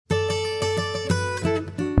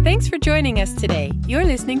Thanks for joining us today. You're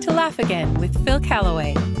listening to Laugh Again with Phil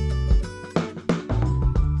Callaway.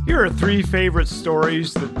 Here are 3 favorite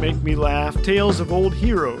stories that make me laugh, tales of old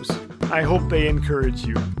heroes. I hope they encourage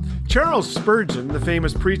you. Charles Spurgeon, the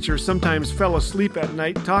famous preacher, sometimes fell asleep at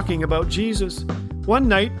night talking about Jesus. One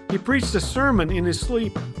night, he preached a sermon in his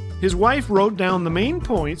sleep. His wife wrote down the main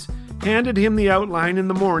points, handed him the outline in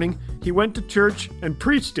the morning. He went to church and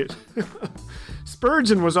preached it.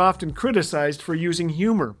 Spurgeon was often criticized for using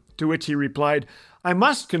humor, to which he replied, "I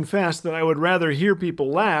must confess that I would rather hear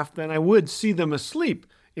people laugh than I would see them asleep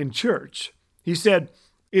in church." He said,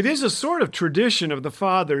 "It is a sort of tradition of the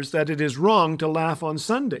fathers that it is wrong to laugh on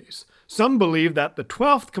Sundays. Some believe that the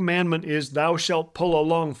 12th commandment is, 'Thou shalt pull a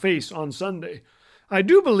long face on Sunday.' I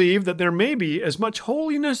do believe that there may be as much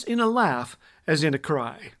holiness in a laugh as in a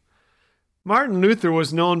cry." Martin Luther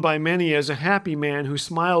was known by many as a happy man who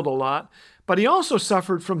smiled a lot, but he also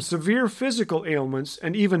suffered from severe physical ailments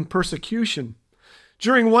and even persecution.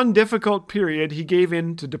 During one difficult period, he gave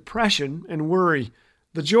in to depression and worry.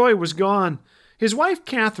 The joy was gone. His wife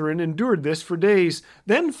Catherine endured this for days,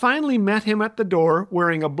 then finally met him at the door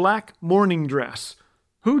wearing a black mourning dress.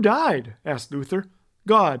 "Who died?" asked Luther.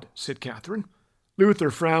 "God," said Catherine. Luther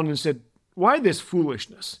frowned and said, "Why this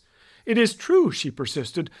foolishness?" "It is true," she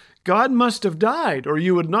persisted. "God must have died, or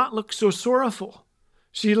you would not look so sorrowful."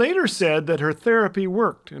 She later said that her therapy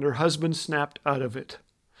worked and her husband snapped out of it.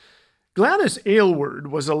 Gladys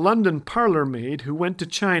Aylward was a London parlor maid who went to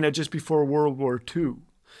China just before World War II.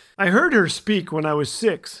 I heard her speak when I was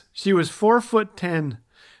 6. She was 4'10".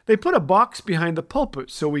 They put a box behind the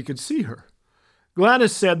pulpit so we could see her.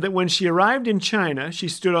 Gladys said that when she arrived in China, she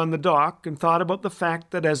stood on the dock and thought about the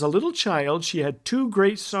fact that as a little child she had 2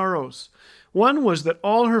 great sorrows. One was that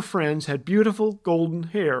all her friends had beautiful golden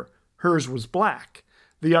hair. Hers was black.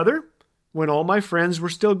 The other, when all my friends were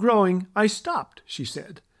still growing, I stopped, she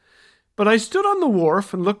said. But I stood on the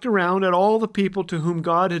wharf and looked around at all the people to whom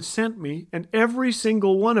God had sent me, and every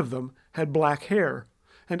single one of them had black hair,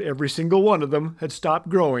 and every single one of them had stopped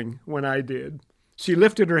growing when I did. She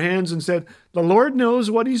lifted her hands and said, "The Lord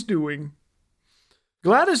knows what He's doing."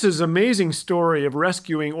 Gladys's amazing story of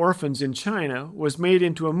rescuing orphans in China was made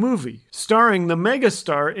into a movie starring the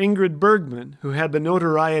megastar Ingrid Bergman, who had the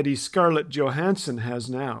notoriety Scarlett Johansson has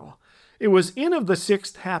now. It was Inn of the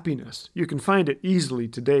Sixth Happiness. You can find it easily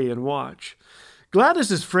today and watch.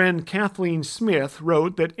 Gladys's friend Kathleen Smith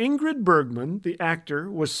wrote that Ingrid Bergman, the actor,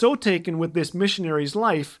 was so taken with this missionary's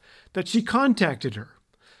life that she contacted her.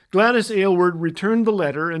 Gladys Aylward returned the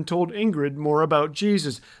letter and told Ingrid more about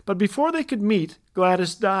Jesus, but before they could meet,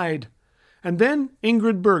 Gladys died. And then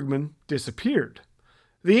Ingrid Bergman disappeared.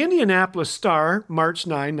 The Indianapolis Star, March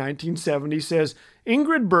 9, 1970, says,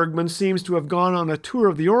 Ingrid Bergman seems to have gone on a tour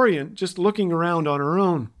of the Orient just looking around on her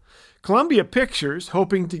own. Columbia Pictures,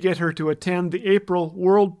 hoping to get her to attend the April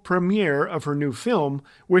world premiere of her new film,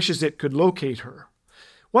 wishes it could locate her.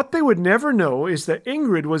 What they would never know is that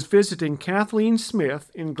Ingrid was visiting Kathleen Smith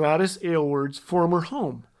in Gladys Aylward's former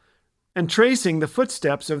home and tracing the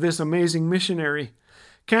footsteps of this amazing missionary.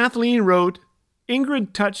 Kathleen wrote,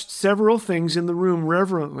 Ingrid touched several things in the room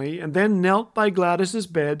reverently and then knelt by Gladys's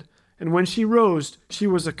bed, and when she rose, she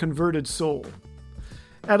was a converted soul.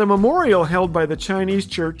 At a memorial held by the Chinese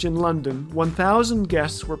church in London, 1,000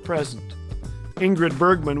 guests were present. Ingrid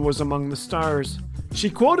Bergman was among the stars. She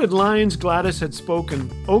quoted lines Gladys had spoken,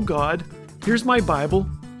 "Oh God, here's my Bible,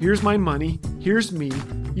 here's my money, here's me,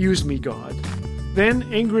 use me, God." Then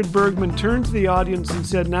Ingrid Bergman turned to the audience and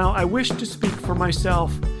said, "Now I wish to speak for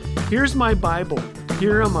myself. Here's my Bible,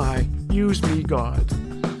 here am I, use me, God."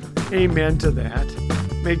 Amen to that.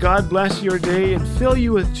 May God bless your day and fill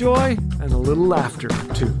you with joy and a little laughter,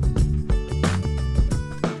 too.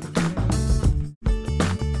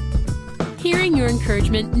 Hearing your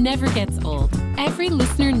encouragement never gets old. Every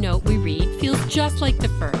listener note we read feels just like the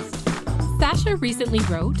first. Sasha recently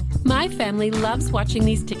wrote, "My family loves watching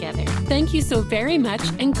these together. Thank you so very much,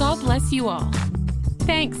 and God bless you all."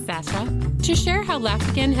 Thanks, Sasha. To share how Laugh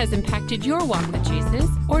Again has impacted your walk with Jesus,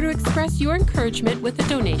 or to express your encouragement with a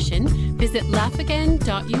donation, visit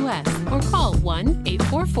laughagain.us or call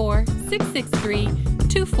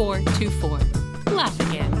 1-844-663-2424. Laugh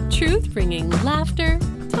Again, truth bringing laughter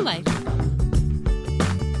to life.